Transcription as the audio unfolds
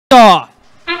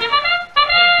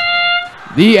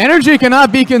The energy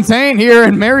cannot be contained here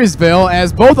in Marysville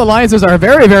as both alliances are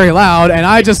very, very loud, and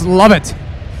I just love it.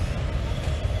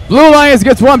 Blue Alliance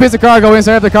gets one piece of cargo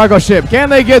inside of the cargo ship. Can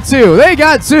they get two? They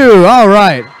got two. All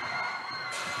right.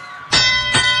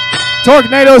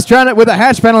 Tornado's trying it with a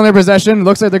hatch panel in their possession.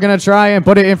 Looks like they're going to try and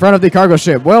put it in front of the cargo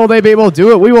ship. Will they be able to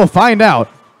do it? We will find out.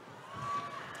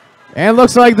 And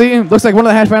looks like one of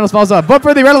the hatch panels falls off. But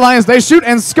for the Red Alliance, they shoot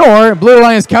and score. Blue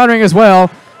Alliance countering as well.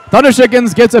 Thunder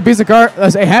Chickens gets a piece of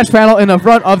a hatch panel in the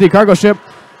front of the cargo ship.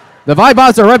 The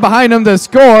Vibots are right behind them to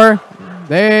score.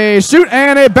 They shoot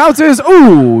and it bounces.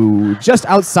 Ooh, just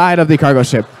outside of the cargo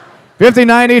ship.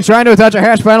 50-90 trying to attach a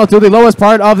hatch panel to the lowest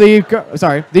part of the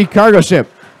cargo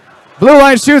ship. Blue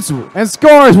Alliance shoots and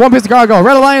scores one piece of cargo.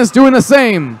 Red Alliance doing the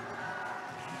same.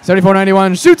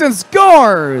 74-91 shoots and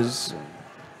scores.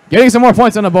 Getting some more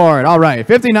points on the board. All right,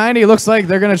 50-90 looks like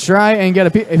they're going to try and get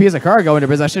a piece of cargo into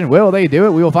possession. Will they do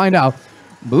it? We will find out.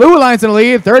 Blue Alliance in the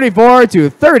lead,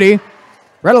 34-30.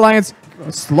 Red Alliance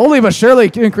slowly but surely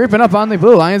creeping up on the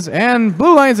Blue Alliance. And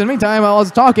Blue Alliance, in the meantime, while I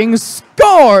was talking,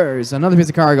 scores another piece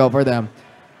of cargo for them.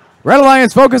 Red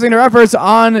Alliance focusing their efforts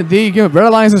on the Red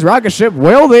Alliance's rocket ship.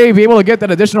 Will they be able to get that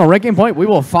additional ranking point? We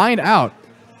will find out.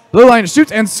 Blue Alliance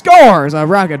shoots and scores a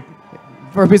rocket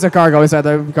for a piece of cargo inside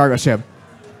the cargo ship.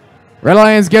 Red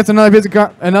Alliance gets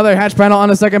another hatch panel on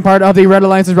the second part of the Red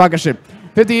Alliance's rocket ship.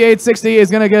 58-60 is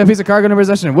going to get a piece of cargo in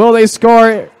possession. Will they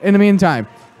score in the meantime?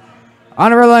 On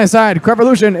the Red Alliance side,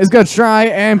 Revolution is going to try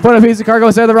and put a piece of cargo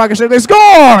inside the rocket ship. They score!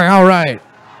 All right.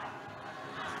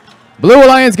 Blue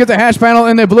Alliance gets a hatch panel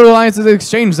in the Blue Alliance's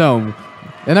exchange zone.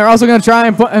 And they're also going to try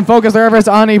and focus their efforts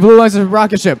on the Blue Alliance's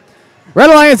rocket ship. Red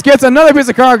Alliance gets another piece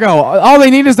of cargo. All they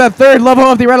need is that third level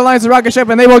of the Red Alliance's rocket ship,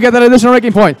 and they will get that additional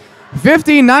ranking point.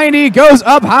 50-90 goes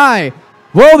up high.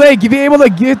 Will they be able to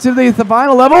get to the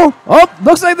final level? Oh,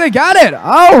 looks like they got it.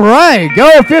 All right, go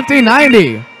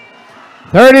 50-90.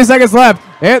 30 seconds left.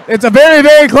 It's a very,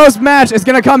 very close match. It's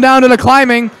going to come down to the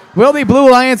climbing. Will the Blue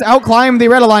Alliance outclimb the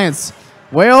Red Alliance?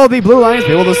 Will the Blue Alliance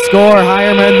be able to score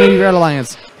higher than the Red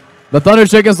Alliance? The Thunder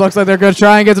Chickens looks like they're going to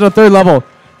try and get to the third level.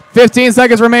 15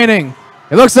 seconds remaining.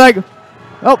 It looks like...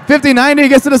 Oh, 50-90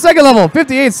 gets to the second level.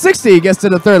 58-60 gets to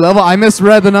the third level. I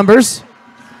misread the numbers.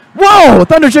 Whoa!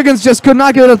 Thunder Chickens just could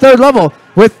not get to the third level.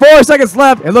 With 4 seconds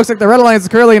left, it looks like the Red Alliance is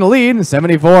currently in the lead.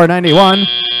 74-91.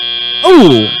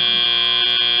 Ooh!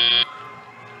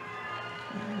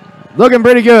 Looking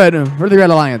pretty good for the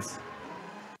Red Alliance.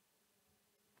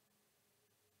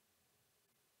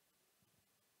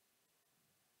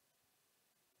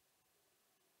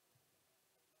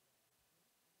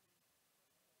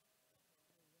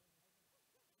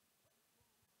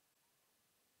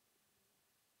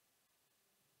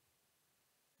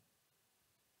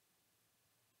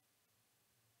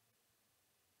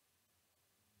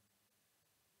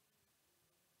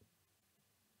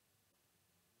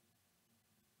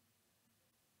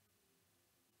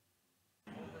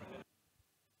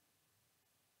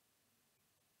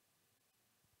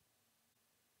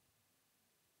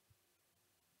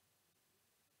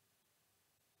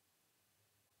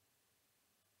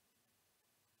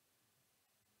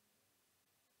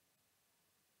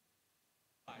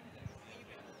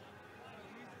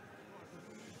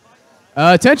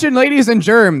 Attention, ladies and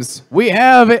germs. We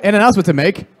have an announcement to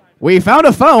make. We found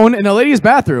a phone in a lady's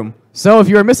bathroom. So if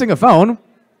you're missing a phone,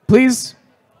 please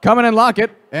come in and lock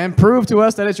it and prove to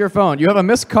us that it's your phone. You have a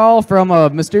missed call from a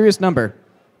mysterious number.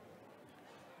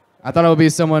 I thought it would be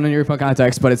someone in your phone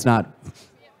contacts, but it's not.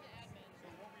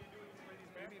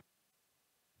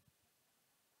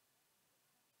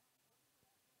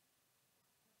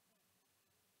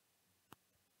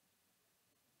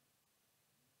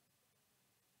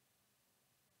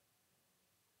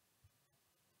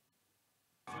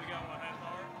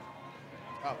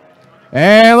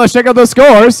 And let's check out those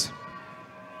scores.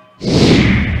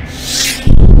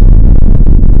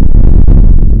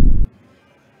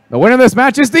 The winner of this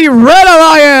match is the Red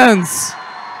Alliance.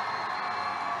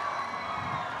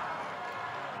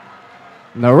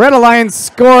 The Red Alliance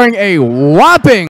scoring a whopping